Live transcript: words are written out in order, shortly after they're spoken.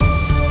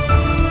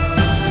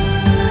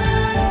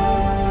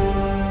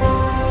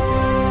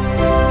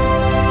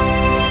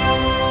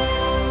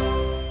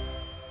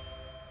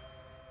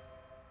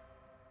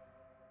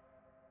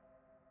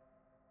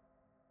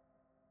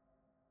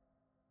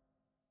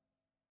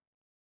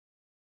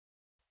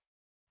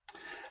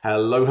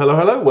Hello, hello,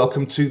 hello.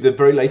 Welcome to the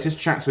very latest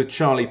Chats with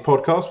Charlie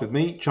podcast with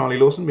me, Charlie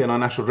Lawson, BNI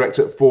National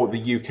Director for the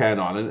UK and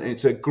Ireland. And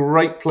it's a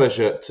great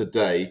pleasure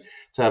today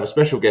to have a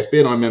special guest,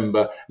 BNI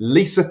member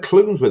Lisa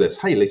Clunes with us.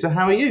 Hey, Lisa,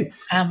 how are you?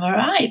 I'm all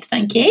right,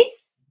 thank you.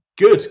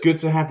 Good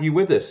to have you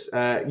with us.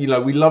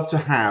 We love to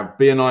have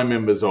BNI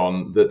members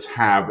on that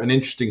have an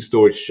interesting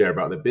story to share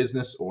about their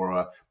business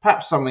or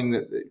perhaps something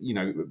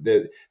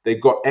that,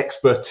 they've got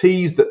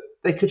expertise that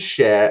they could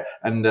share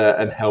and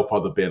help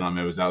other BNI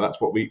members out.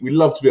 That's what we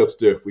love to be able to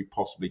do if we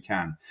possibly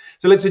can.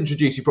 So let's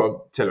introduce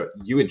you.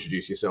 You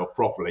introduce yourself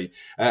properly.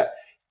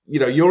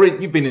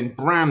 You've been in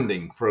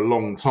branding for a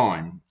long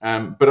time,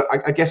 but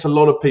I guess a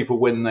lot of people,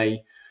 when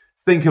they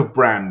think of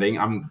branding,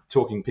 I'm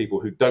talking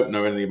people who don't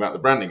know anything about the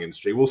branding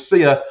industry, will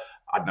see a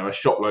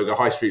shop logo,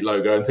 high street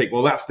logo, and think,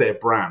 well, that's their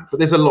brand. But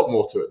there's a lot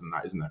more to it than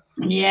that, isn't there?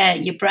 Yeah,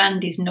 your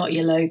brand is not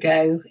your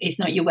logo. It's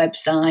not your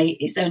website.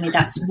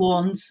 That's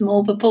one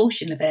small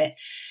proportion of it.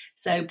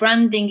 So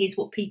branding is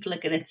what people are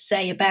going to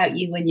say about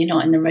you when you're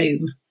not in the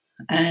room,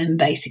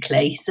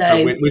 basically.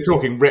 So we're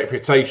talking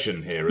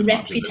reputation here.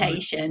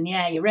 Reputation,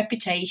 yeah, your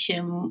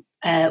reputation,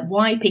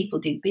 why people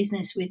do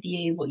business with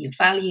you, what your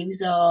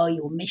values are,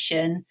 your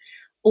mission.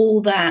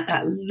 All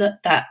that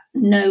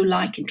know,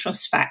 like, and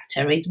trust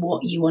factor is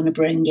what you want to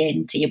bring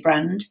into your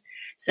brand.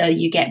 So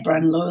you get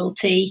brand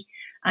loyalty,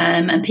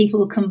 and people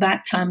will come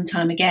back time and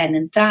time again.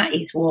 And that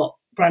is what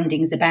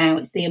branding is about.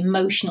 It's the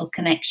emotional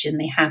connection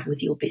they have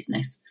with your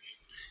business.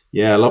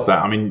 Yeah, I love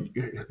that.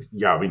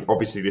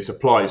 Obviously this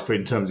applies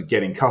in terms of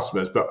getting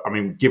customers, but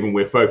given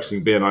we're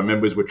focusing BNI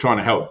members, we're trying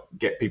to help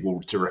get people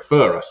to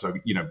refer us. So,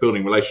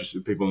 building relationships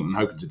with people and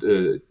hoping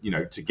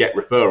to get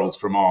referrals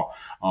from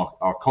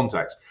our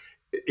contacts.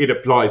 It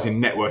applies in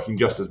networking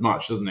just as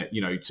much, doesn't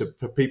it?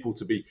 For people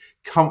to be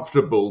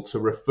comfortable to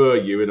refer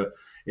you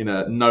in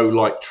a know,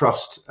 like,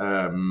 trust,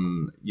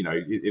 in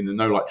the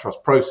know, like,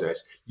 trust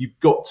process, you've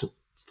got to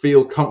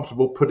feel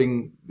comfortable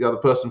putting the other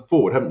person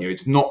forward, haven't you?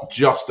 It's not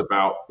just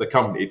about the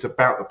company; it's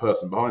about the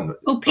person behind it.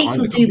 Well,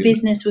 people do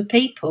business with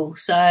people,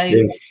 so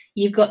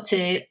you've got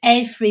to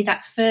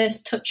that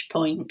first touch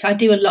point. I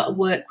do a lot of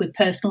work with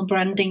personal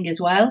branding as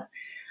well.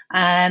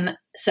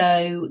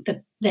 So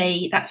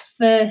that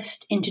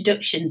first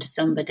introduction to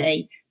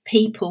somebody,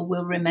 people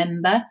will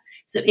remember.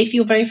 So if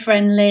you're very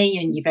friendly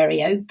and you're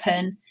very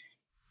open,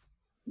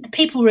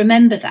 people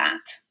remember that.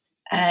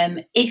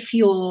 If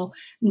you're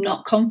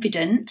not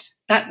confident,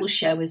 that will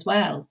show as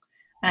well.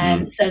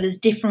 So there's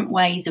different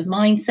ways of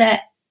mindset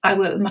I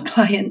work with my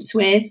clients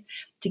with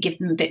to give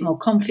them a bit more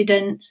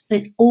confidence.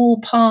 There's all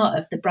part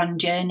of the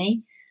brand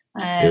journey,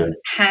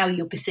 how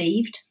you're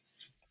perceived.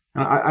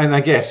 And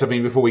I guess,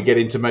 before we get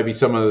into maybe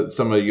some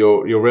of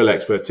your real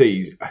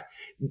expertise,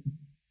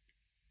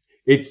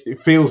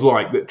 it feels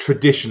like that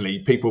traditionally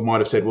people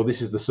might have said, well,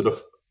 this is the sort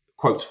of,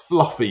 quotes,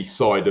 fluffy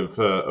side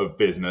of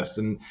business.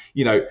 And,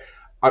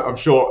 I'm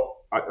sure,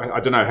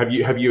 I don't know, have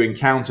you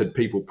encountered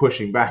people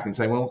pushing back and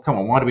saying, well, come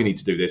on, why do we need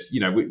to do this?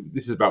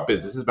 This is about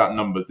business, this is about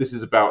numbers, this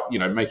is about,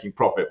 making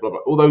profit, blah, blah,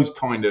 all those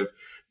kind of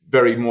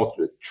very more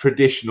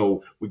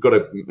traditional, we've got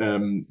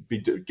to be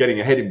getting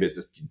ahead in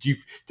business.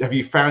 Have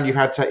you found you've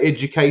had to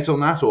educate on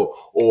that or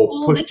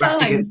push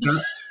back against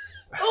that?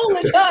 All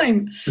the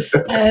time.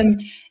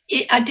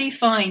 I do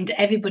find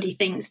everybody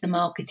thinks the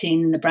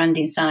marketing and the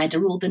branding side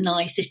are all the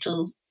nice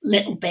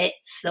little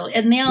bits,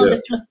 and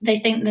they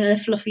think they're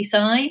the fluffy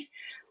side.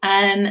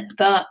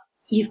 But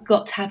you've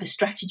got to have a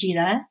strategy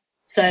there.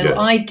 So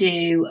I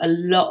do a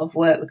lot of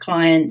work with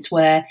clients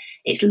where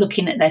it's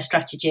looking at their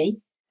strategy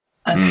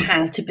of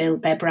how to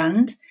build their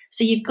brand.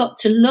 So you've got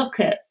to look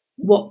at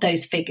what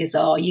those figures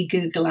are. You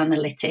Google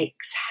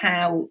Analytics,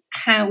 how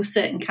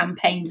certain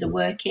campaigns are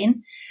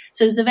working.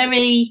 So there's a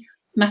very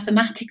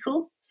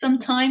mathematical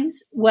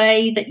sometimes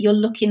way that you're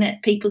looking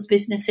at people's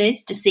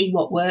businesses to see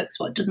what works,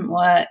 what doesn't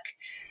work.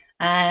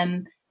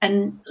 And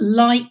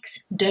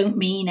likes don't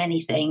mean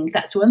anything.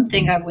 That's one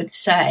thing I would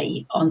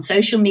say on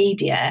social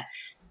media.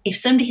 If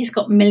somebody has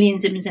got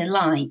millions of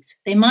likes,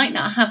 they might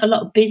not have a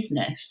lot of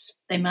business.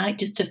 They might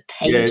just have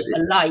paid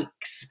for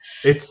likes.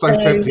 It's so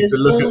tempting to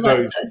look at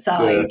those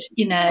side,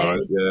 Right,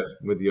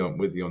 with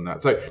you on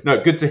that. So,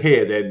 no, good to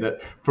hear then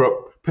that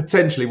for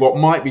potentially what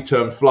might be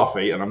termed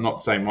fluffy, and I'm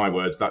not saying my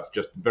words, that's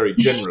just very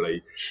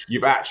generally,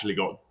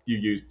 you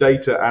use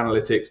data,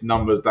 analytics,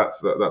 numbers.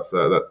 That's good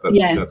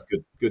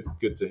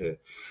to hear.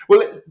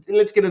 Well,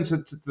 let's get into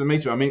the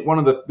meat. One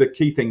of the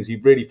key things you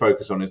really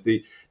focus on is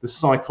the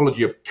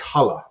psychology of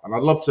colour, and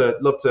I'd love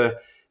to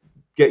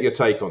get your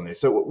take on this.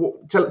 So,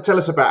 tell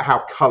us about how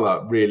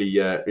colour really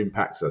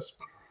impacts us.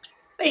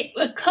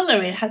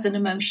 Colour has an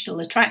emotional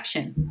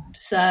attraction.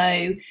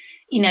 So,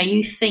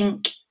 you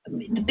think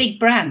the big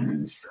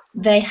brands,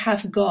 they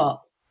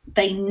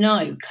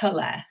know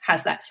colour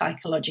has that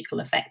psychological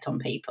effect on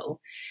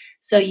people.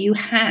 So you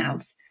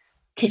have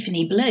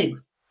Tiffany blue,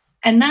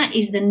 and that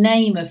is the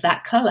name of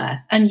that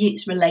colour, and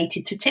it's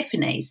related to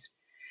Tiffany's.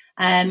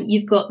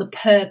 You've got the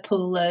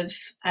purple of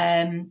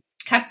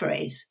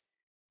Cadbury's.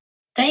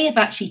 They have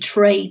actually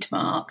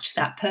trademarked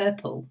that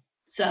purple.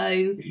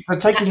 So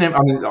taking them,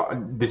 I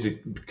mean, this is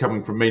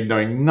coming from me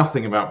knowing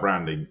nothing about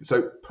branding.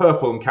 So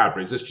Purple and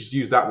Cadbury's, let's just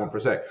use that one for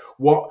a sec.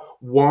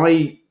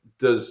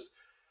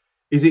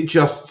 Is it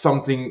just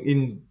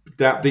something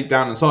deep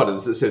down inside of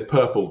us that says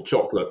purple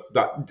chocolate?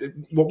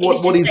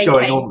 What is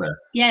going on there?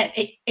 Yeah,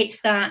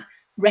 it's that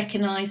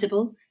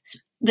recognisable.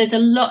 There's a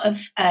lot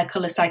of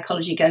colour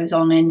psychology goes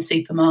on in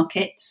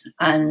supermarkets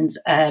and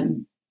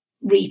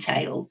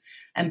retail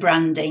and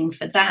branding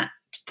for that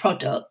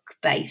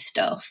product-based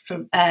stuff.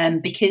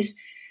 Because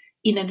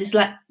there's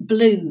like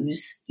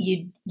blues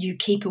you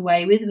keep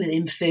away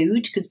within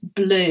food, because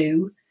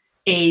blue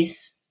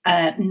is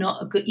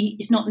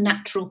it's not a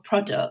natural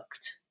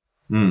product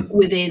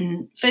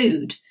within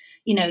food.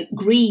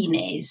 Green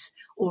is,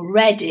 or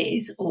red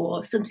is,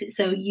 or something.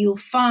 So you'll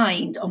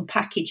find on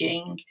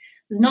packaging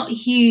there's not a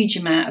huge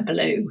amount of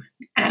blue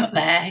out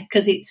there,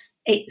 because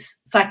it's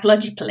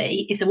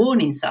psychologically it's a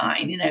warning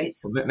sign.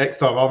 It's next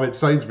time I'm in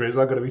Sainsbury's,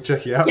 I'm going to be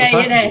checking out. Yeah.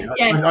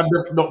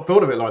 I've not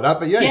thought of it like that,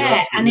 but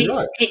yeah, and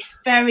it's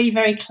very,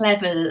 very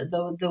clever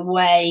the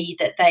way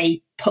that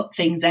they put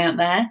things out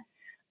there,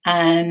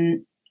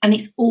 and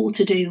it's all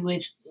to do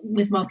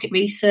with market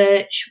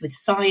research, with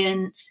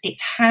science.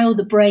 It's how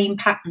the brain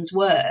patterns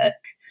work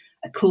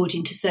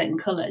according to certain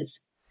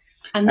colours,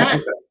 and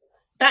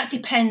that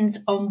depends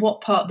on what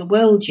part of the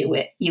world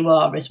you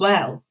are as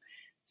well.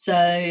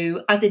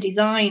 So as a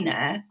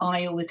designer,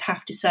 I always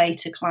have to say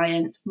to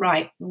clients,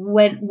 right,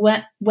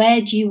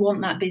 where do you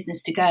want that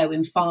business to go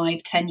in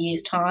 5-10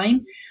 years'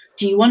 time?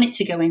 Do you want it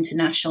to go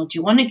international? Do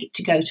you want it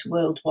to go to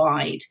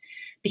worldwide?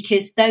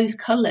 Because those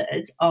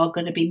colours are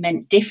going to be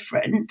meant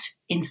different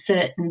in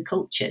certain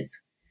cultures.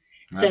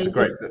 That's so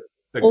great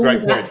that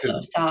point. Sort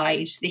of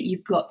side that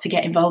you've got to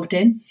get involved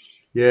in.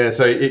 Yeah,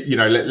 so I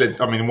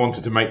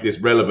wanted to make this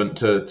relevant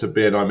to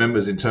BNI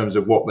members in terms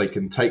of what they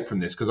can take from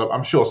this, because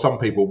I'm sure some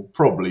people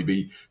probably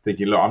be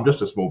thinking, look, I'm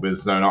just a small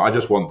business owner, I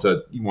just want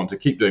to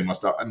keep doing my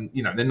stuff, and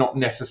they're not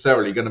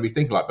necessarily going to be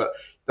thinking like. But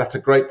that's a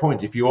great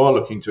point. If you are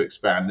looking to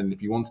expand, and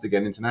if you wanted to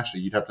get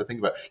internationally, you'd have to think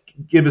about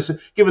give us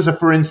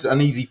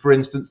an easy for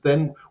instance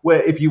then,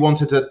 where if you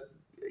wanted to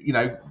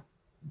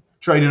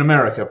trade in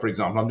America, for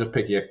example. I'm just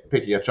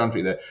picking a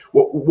country there.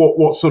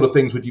 What sort of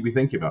things would you be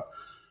thinking about?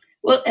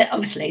 Well,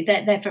 obviously,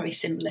 they're very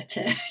similar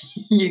to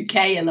UK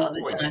a lot of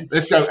the time.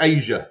 Let's go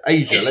Asia.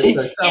 Let's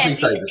go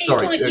Southeast Asia. It's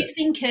like you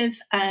think of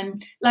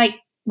like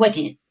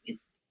wedding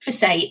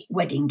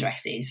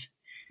dresses.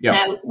 Yeah.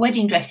 Now,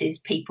 wedding dresses,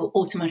 people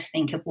automatically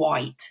think of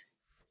white.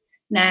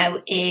 Now,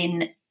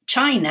 in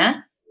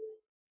China,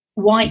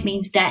 white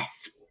means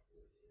death.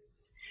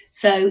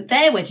 So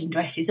their wedding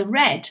dresses are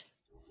red.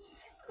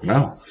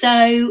 Wow.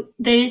 So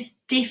there's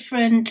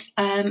different,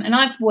 and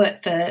I've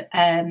worked for...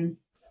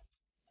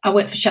 I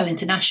worked for Shell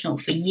International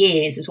for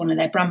years as one of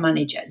their brand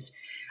managers.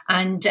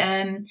 And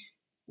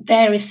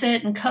there are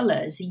certain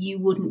colours you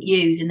wouldn't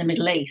use in the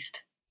Middle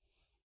East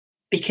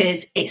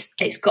because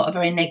it's got a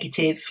very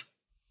negative...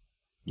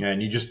 Yeah,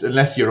 and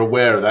unless you're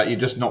aware of that, you're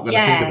just not going to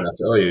think about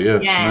it, are you?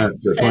 Yeah.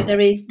 So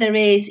there is,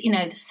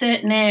 there's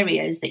certain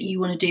areas that you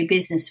want to do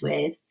business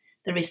with.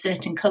 There is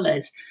certain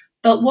colours.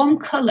 But one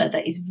colour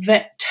that is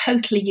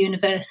totally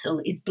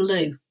universal is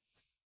blue.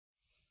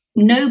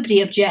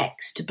 Nobody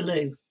objects to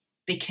blue,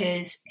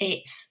 because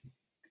it's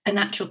a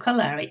natural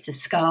colour. It's a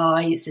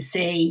sky, it's a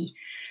sea,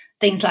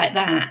 things like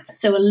that.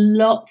 So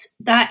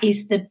that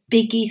is the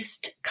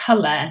biggest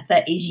colour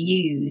that is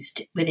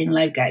used within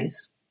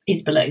logos,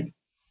 is blue.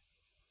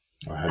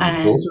 I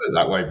hadn't thought of it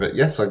that way, but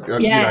yes,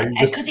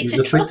 because it's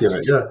a trust.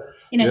 So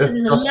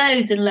there's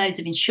loads and loads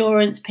of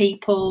insurance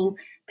people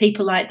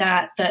like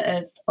that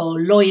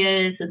or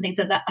lawyers and things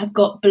like that have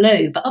got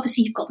blue. But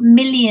obviously you've got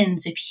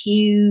millions of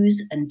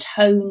hues and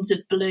tones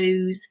of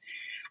blues.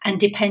 And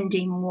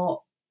depending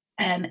what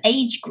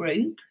age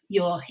group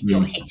you're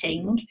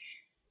hitting,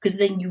 because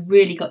then you've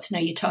really got to know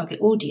your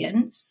target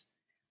audience,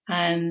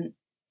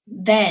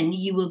 then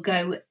you will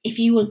go, if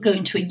you will go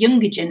into a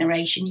younger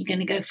generation, you're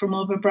going to go for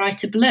more of a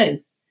brighter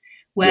blue.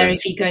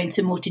 If you're going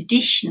to more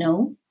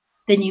traditional,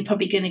 then you're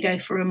probably going to go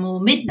for a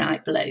more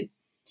midnight blue.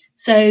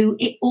 So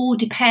it all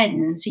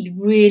depends. You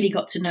really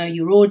got to know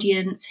your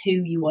audience, who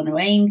you want to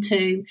aim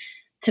to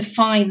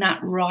find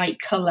that right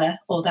colour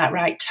or that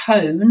right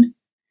tone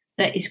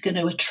that is going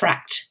to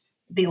attract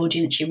the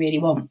audience you really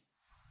want.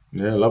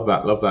 Yeah, love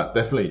that,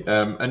 definitely.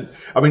 And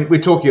I mean,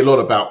 we're talking a lot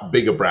about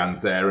bigger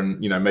brands there, and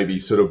maybe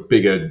sort of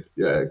bigger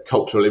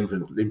cultural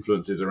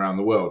influences around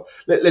the world.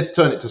 Let's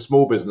turn it to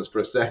small business for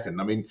a second.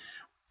 I mean,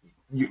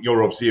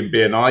 you're obviously in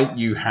BNI.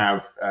 You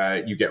have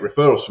you get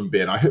referrals from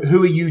BNI.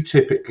 Who are you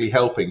typically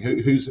helping?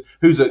 Who's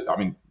I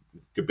mean,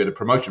 good bit of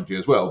promotion for you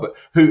as well. But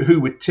who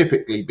would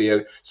typically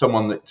be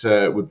someone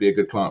that would be a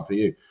good client for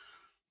you?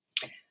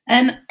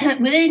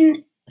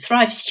 Within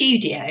Thrive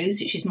Studios,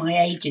 which is my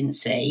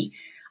agency,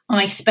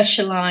 I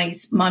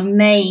specialise. My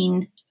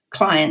main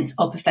clients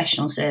are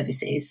professional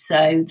services,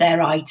 so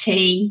they're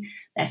IT,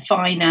 they're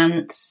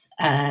finance,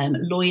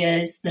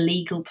 lawyers, the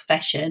legal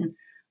profession,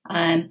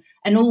 and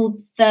all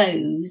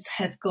those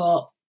have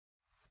got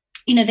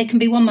they can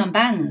be one-man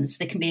bands,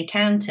 they can be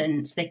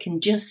accountants, they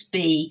can just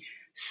be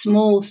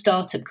small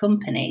startup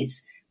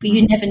companies, but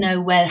you never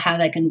know how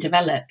they're going to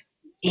develop.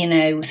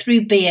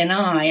 Through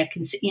BNI, I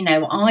can see,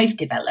 I've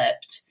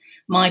developed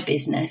my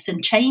business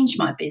and changed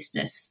my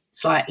business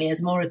slightly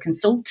as more a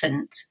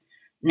consultant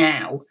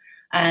now,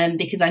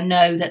 because I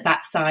know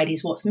that side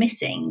is what's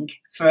missing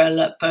for a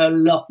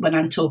lot when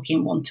I'm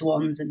talking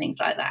one-to-ones and things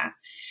like that.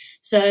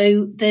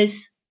 So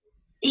there's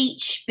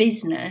each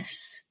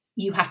business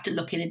you have to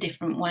look in a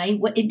different way.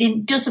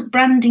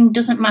 Branding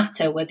doesn't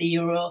matter whether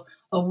you're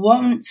a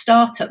one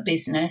startup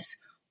business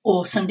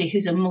or somebody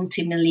who's a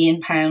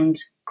multi-million-pound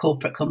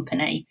corporate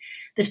company.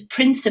 The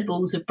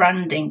principles of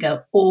branding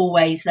are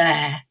always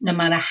there, no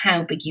matter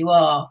how big you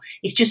are.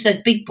 It's just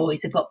those big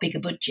boys have got bigger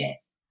budget.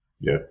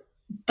 Yeah.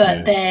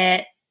 But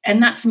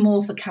and that's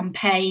more for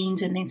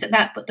campaigns and things like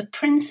that. But the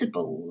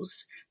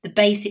principles, the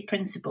basic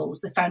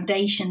principles, the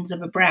foundations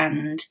of a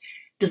brand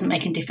doesn't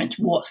make a difference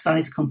what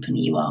size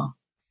company you are.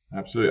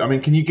 Absolutely. I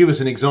mean, can you give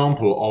us an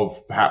example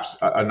of perhaps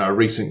a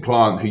recent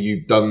client who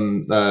you've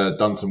done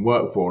some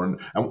work for, and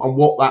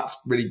what that's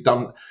really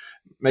done?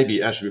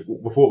 Maybe actually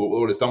before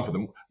what it's done for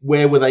them.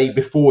 Where were they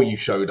before you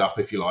showed up,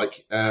 if you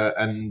like,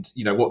 and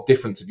what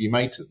difference have you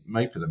made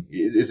for them?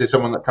 Is there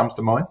someone that comes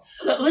to mind?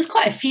 Well, there was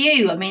quite a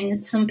few. I mean,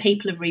 some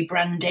people have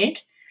rebranded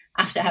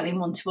after having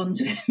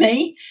one-to-ones with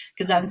me,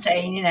 because I'm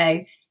saying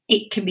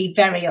it can be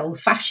very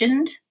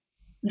old-fashioned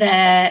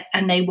there,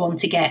 and they want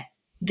to get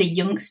the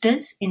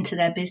youngsters into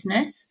their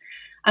business.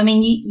 I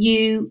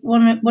mean,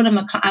 one of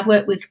my, I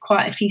work with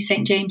quite a few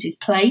St. James's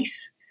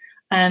Place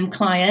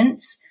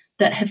clients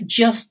that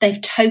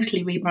they've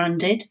totally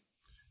rebranded.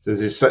 So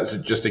this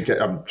is just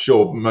I'm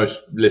sure most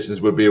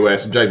listeners would be aware.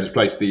 St. James's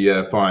Place,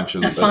 the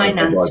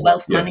finance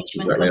wealth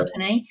management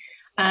company.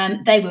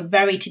 They were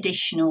very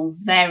traditional,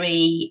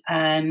 very.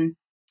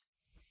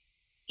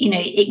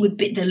 It would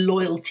be, the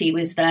loyalty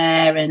was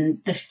there, and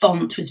the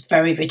font was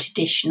very, very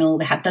traditional.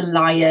 They had the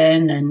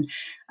lion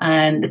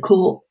and the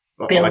court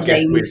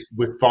buildings.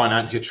 With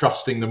finance, you're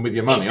trusting them with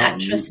your money,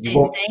 aren't you?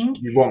 Trusting thing.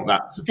 You want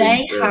that to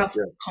they have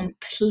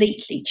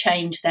completely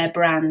changed their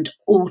brand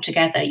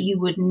altogether. You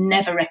would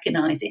never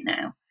recognise it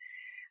now.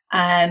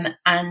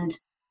 And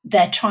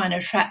they're trying to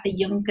attract the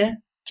younger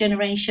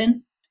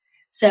generation.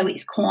 So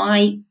it's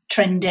quite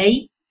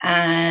trendy.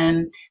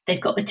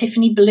 They've got the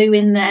Tiffany blue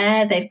in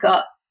there. They've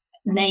got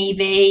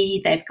navy,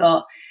 they've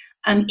got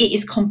it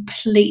is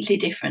completely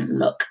different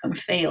look and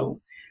feel,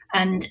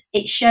 and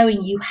it's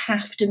showing you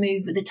have to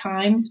move with the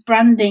times.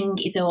 Branding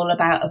is all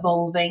about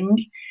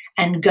evolving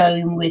and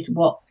going with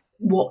what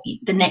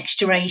the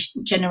next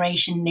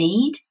generation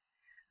need,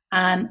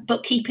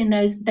 but keeping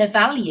their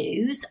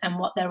values and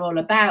what they're all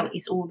about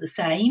is all the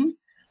same,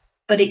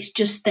 but it's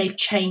just they've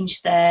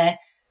changed their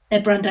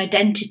brand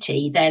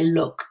identity, their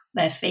look,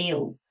 their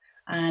feel,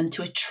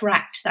 to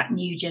attract that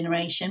new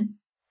generation.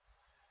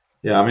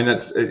 Yeah, I mean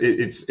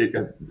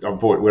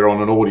unfortunately we're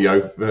on an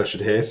audio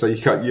version here, so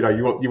you can't, you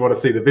want to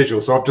see the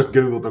visual. So I've just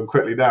Googled them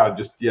quickly now, and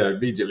just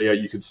immediately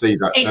you can see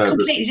that it's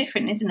completely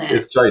different, isn't it?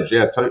 It's changed,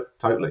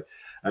 totally.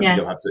 And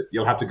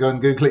you'll have to go and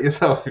Google it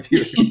yourself if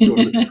you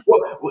want to.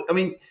 Well, I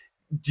mean,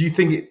 do you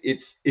think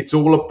it's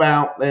all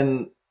about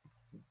then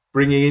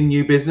bringing in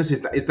new business? Is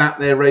that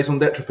their raison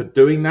d'etre for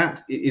doing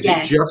that? Is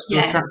it just to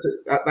attract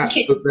it? That's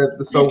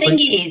the sole thing? The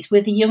thing is,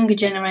 with the younger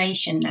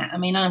generation now, I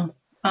mean, I'm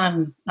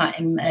like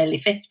in my early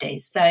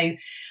 50s, so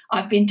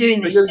I've been doing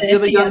this. You're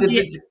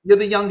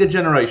the younger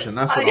generation.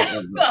 That's what I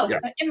mean. Well,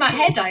 in my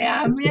head I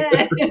am,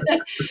 yeah.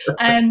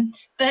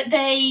 But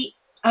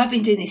I've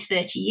been doing this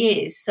 30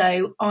 years,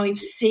 so I've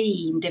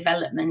seen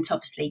development.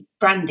 Obviously,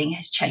 branding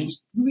has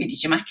changed really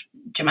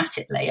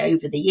dramatically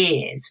over the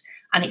years,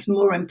 and it's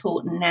more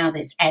important now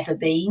than it's ever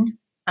been,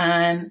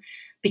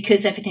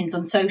 because everything's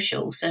on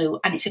social. So,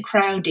 and it's a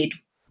crowded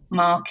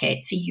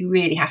market, so you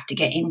really have to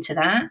get into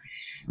that.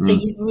 So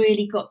you've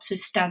really got to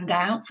stand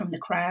out from the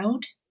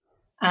crowd.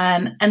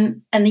 And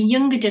the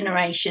younger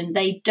generation,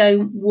 they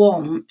don't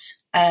want,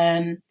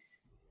 they'll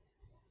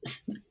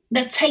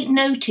take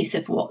notice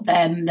of what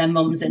their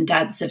mums and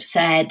dads have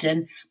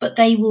said, but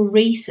they will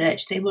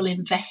research, they will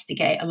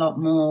investigate a lot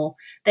more.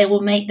 They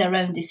will make their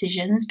own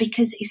decisions,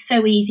 because it's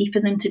so easy for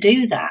them to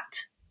do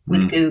that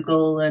with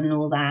Google and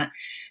all that.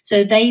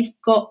 So they've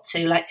got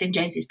to, like St.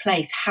 James's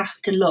Place, have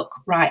to look,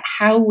 right,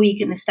 how are we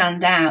going to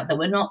stand out that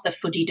we're not the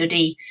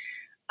fuddy-duddy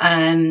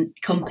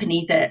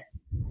company that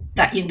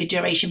younger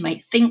generation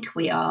might think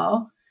we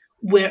are.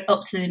 We're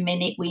up to the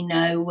minute. We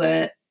know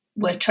we're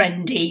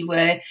trendy.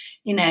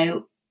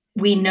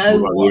 We know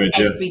what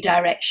every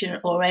direction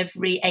or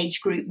every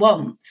age group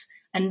wants,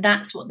 and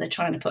that's what they're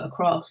trying to put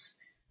across.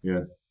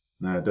 Yeah,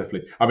 no,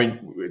 definitely. I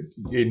mean,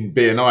 in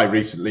BNI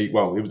recently,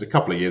 well, it was a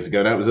couple of years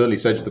ago now. It was early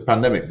stage of the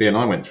pandemic.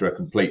 BNI went through a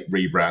complete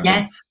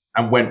rebranding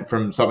and went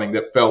from something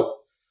that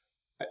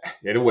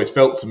it always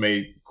felt to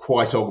me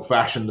quite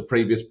old-fashioned, the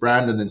previous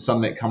brand, and then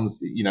suddenly it comes,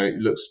 it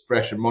looks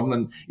fresh and modern,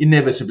 and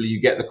inevitably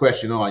you get the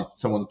question,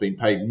 someone's been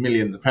paid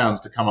millions of pounds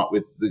to come up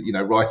with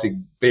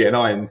writing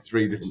BNI in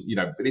 3 different,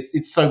 but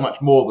it's so much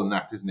more than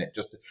that, isn't it?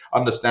 Just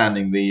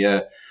understanding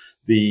the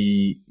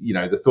the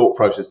thought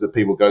process that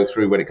people go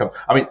through when it comes.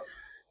 I mean,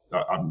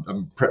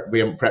 we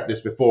haven't prepped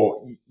this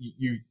before.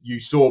 You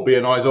saw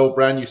BNI's old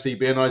brand, you see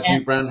BNI's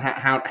new brand.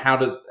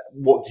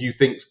 What do you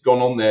think's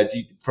gone on there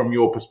from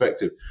your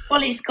perspective?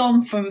 Well, it's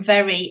gone from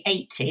very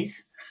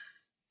 80s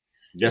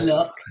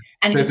look,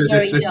 and there's no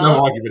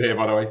argument here,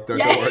 by the way. Don't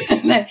worry.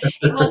 No,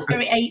 it was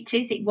very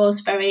 80s. It was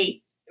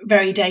very,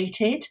 very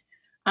dated.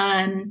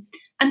 And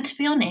to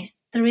be honest,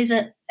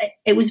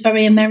 it was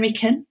very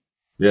American.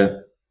 Yeah.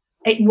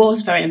 It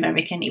was very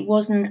American. It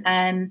wasn't,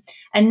 and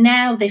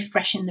now they've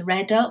freshened the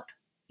red up.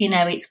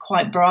 It's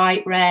quite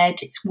bright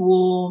red. It's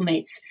warm.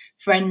 It's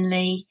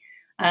friendly.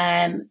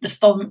 The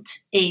font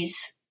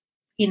is,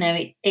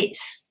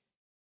 it's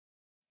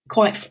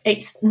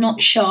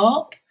not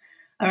sharp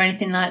or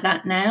anything like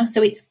that now.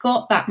 So it's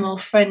got that more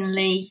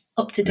friendly,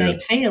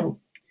 up-to-date feel,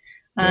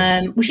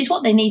 which is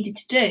what they needed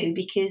to do,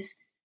 because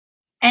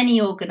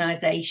any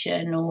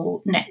organisation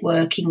or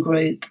networking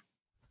group,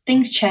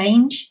 things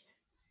change.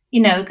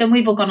 And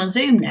we've all gone on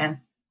Zoom now,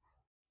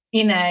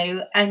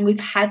 and we've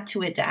had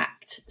to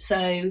adapt.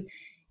 So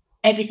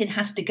everything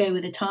has to go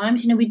with the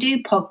times. We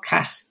do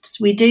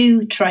podcasts, we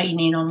do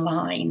training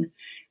online.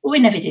 Well, we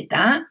never did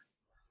that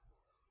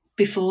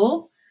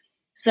before.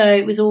 So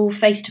it was all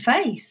face to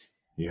face.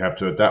 You have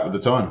to adapt with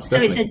the times. So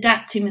definitely. It's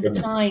adapting with the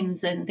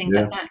times and things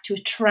like that to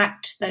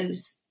attract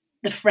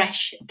the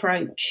fresh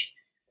approach,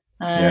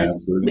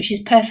 which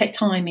is perfect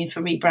timing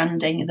for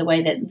rebranding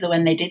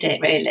when they did it,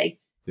 really.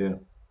 Yeah.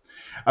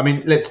 I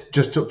mean, let's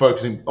just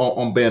focusing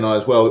on BNI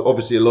as well.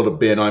 Obviously, a lot of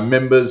BNI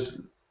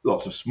members,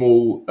 lots of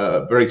small,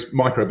 very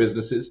micro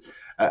businesses.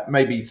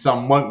 Maybe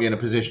some won't be in a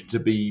position to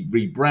be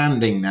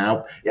rebranding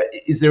now.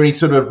 Is there any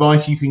sort of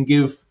advice you can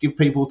give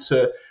people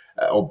to,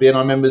 or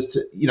BNI members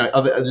to,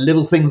 other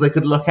little things they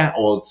could look at,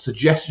 or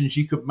suggestions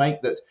you could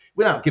make that,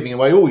 without giving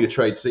away all your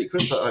trade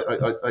secrets?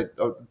 I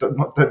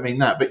don't mean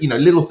that, but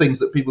little things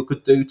that people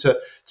could do to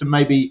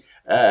maybe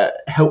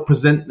help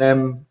present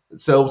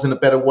themselves in a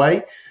better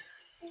way.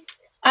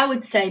 I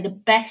would say the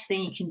best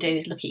thing you can do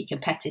is look at your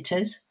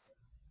competitors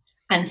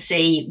and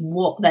see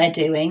what they're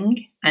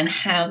doing and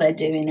how they're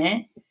doing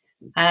it,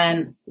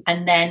 and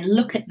then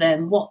look at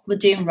them, what they're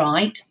doing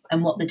right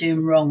and what they're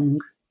doing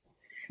wrong,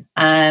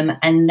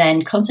 and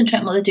then concentrate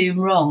on what they're doing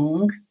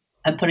wrong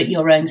and put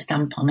your own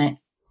stamp on it.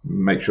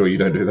 Make sure you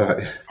don't do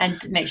that.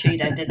 And make sure you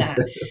don't do that.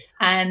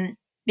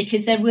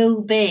 Because there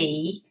will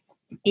be,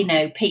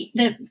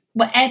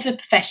 whatever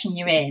profession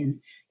you're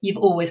in, you've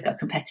always got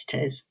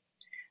competitors,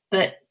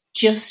 but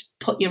just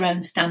put your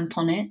own stamp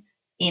on it.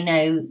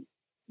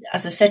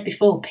 As I said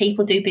before,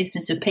 people do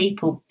business with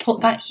people. Put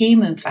that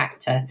human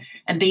factor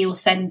and be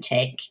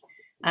authentic.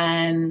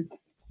 Then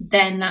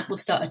that will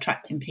start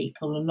attracting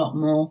people a lot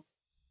more.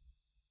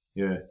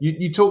 Yeah,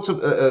 you talked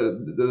at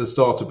the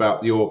start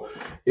about an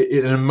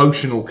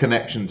emotional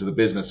connection to the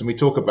business, and we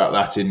talk about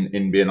that in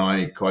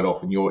BNI quite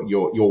often.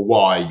 Your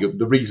why,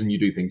 the reason you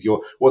do things.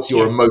 What's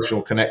your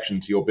emotional connection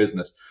to your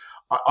business?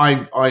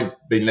 I've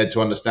been led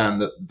to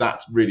understand that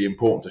that's really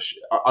important.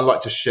 I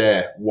like to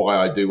share why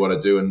I do what I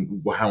do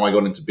and how I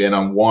got into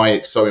BNI and why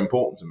it's so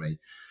important to me.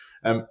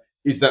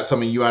 Is that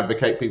something you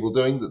advocate people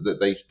doing, that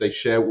they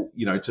share,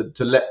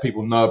 to let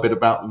people know a bit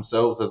about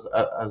themselves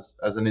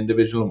as an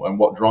individual and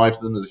what drives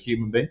them as a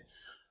human being?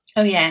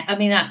 Oh yeah, I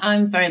mean,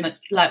 I'm very much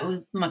like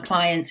with my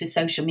clients with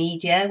social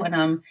media when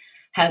I'm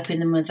helping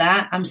them with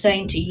that. I'm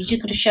saying to you,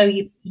 you've got to show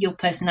your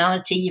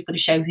personality. You've got to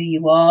show who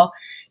you are.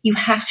 You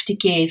have to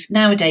give,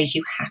 nowadays,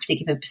 you have to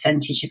give a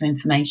percentage of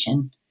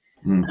information.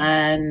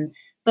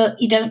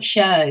 But you don't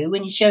show,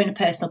 when you're showing a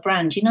personal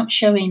brand, you're not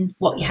showing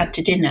what you had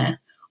to dinner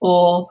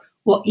or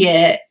what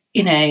you're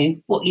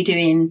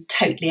doing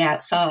totally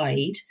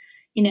outside.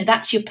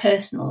 That's your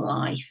personal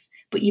life.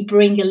 But you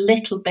bring a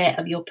little bit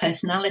of your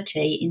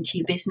personality into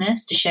your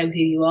business to show who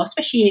you are,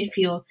 especially if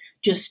you're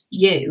just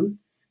you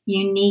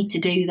need to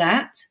do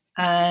that.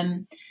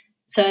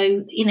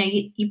 So,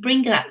 you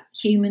bring that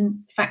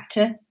human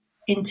factor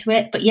into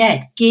it. But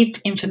yeah, give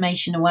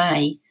information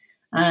away.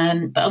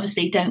 But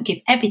obviously don't give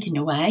everything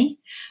away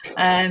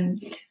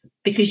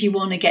because you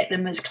want to get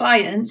them as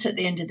clients at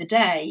the end of the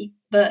day.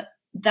 But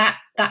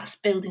that's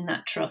building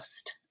that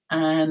trust.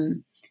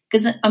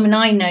 Because,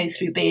 I know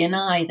through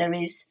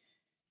BNI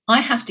I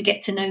have to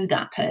get to know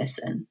that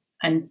person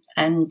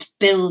and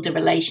build a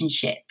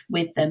relationship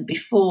with them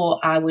before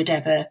I would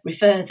ever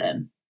refer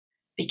them,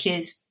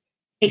 because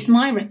it's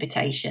my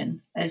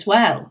reputation as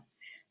well.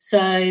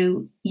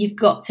 So you've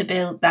got to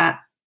build that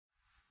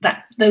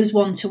those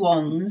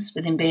one-to-ones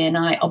within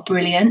BNI are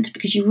brilliant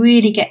because you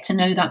really get to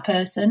know that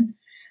person.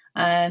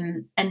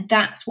 And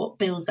that's what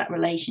builds that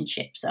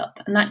relationships up.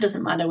 And that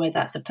doesn't matter whether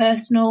that's a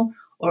personal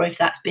or if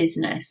that's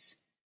business.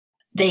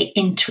 They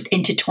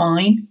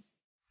intertwine.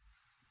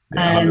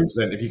 Yeah,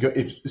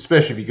 100%.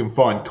 Especially if you can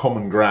find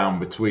common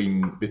ground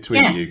between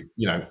you,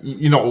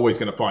 you're not always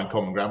going to find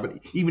common ground, but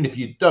even if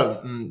you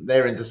don't, and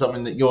they're into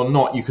something that you're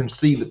not, you can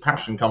see the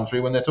passion come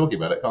through when they're talking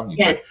about it, can't you?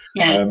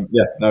 Yeah,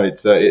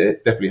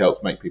 it definitely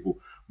helps make people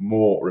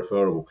more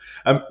referable.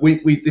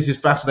 This is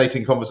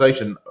fascinating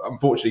conversation.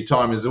 Unfortunately,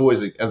 time is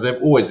always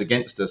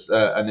against us,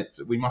 and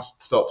we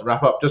must start to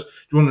wrap up. Just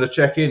wanted to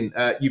check in.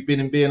 You've been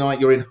in BNI.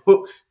 You're in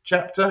Hook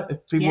chapter.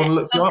 If people want to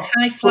look you up,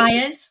 High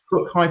Flyers.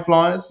 Hook High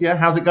Flyers. Yeah,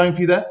 how's it going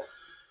for you there?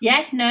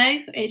 Yeah, no,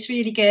 it's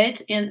really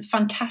good. And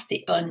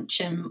fantastic bunch,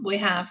 and we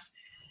have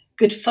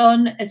good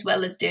fun as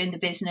well as doing the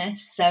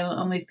business. So,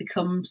 and we've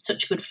become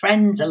such good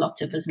friends, a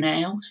lot of us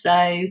now. So,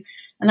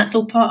 and that's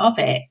all part of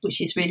it, which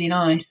is really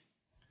nice.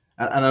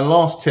 And a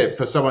last tip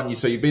for someone,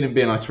 so you've been in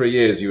BNI 3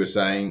 years, you were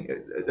saying,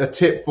 a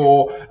tip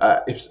for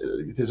if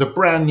there's a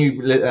brand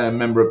new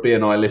member of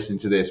BNI listening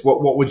to this,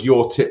 what would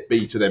your tip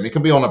be to them? It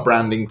can be on a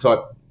branding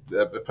type,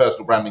 a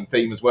personal branding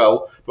theme as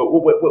well, but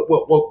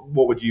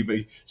what would you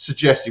be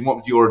suggesting? What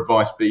would your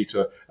advice be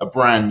to a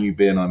brand new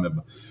BNI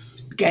member?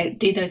 Go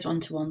do those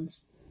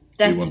one-to-ones.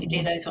 Definitely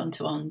do those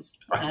one-to-ones.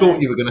 I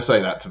thought you were going to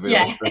say that, to be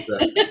honest.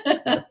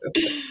 But,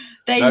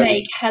 they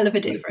make hell of a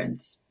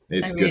difference.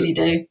 They really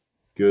do.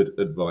 Good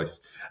advice.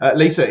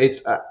 Lisa,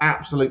 it's an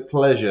absolute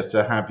pleasure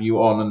to have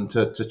you on and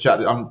to chat.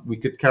 We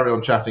could carry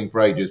on chatting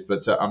for ages,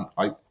 but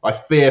I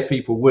fear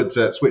people would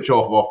switch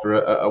off after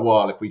a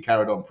while if we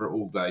carried on for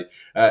all day.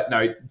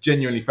 No,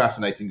 genuinely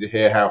fascinating to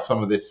hear how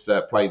some of this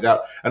plays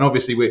out. And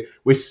obviously we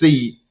can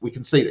see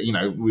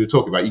that, we were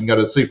talking about, you can go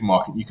to the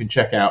supermarket, you can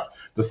check out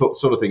the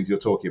sort of things you're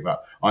talking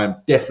about. I am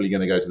definitely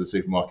going to go to the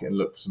supermarket and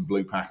look for some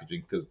blue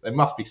packaging, because there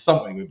must be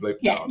something with blue.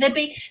 Yeah, there'll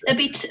be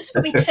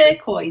probably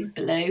turquoise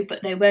blue,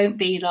 but there won't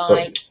be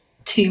like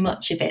too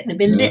much of it. There'll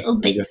be little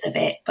bits of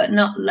it, but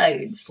not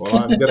loads. Well,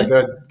 I'm going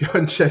to go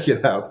and check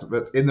it out.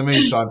 But in the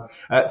meantime,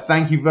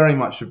 thank you very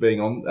much for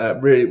being on.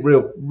 Really,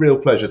 real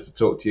pleasure to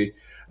talk to you.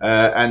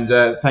 And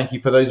thank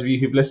you for those of you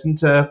who've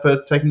listened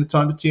for taking the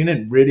time to tune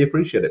in. Really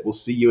appreciate it. We'll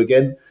see you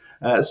again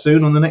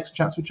soon on the next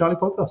Chats with Charlie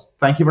podcast.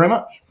 Thank you very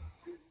much.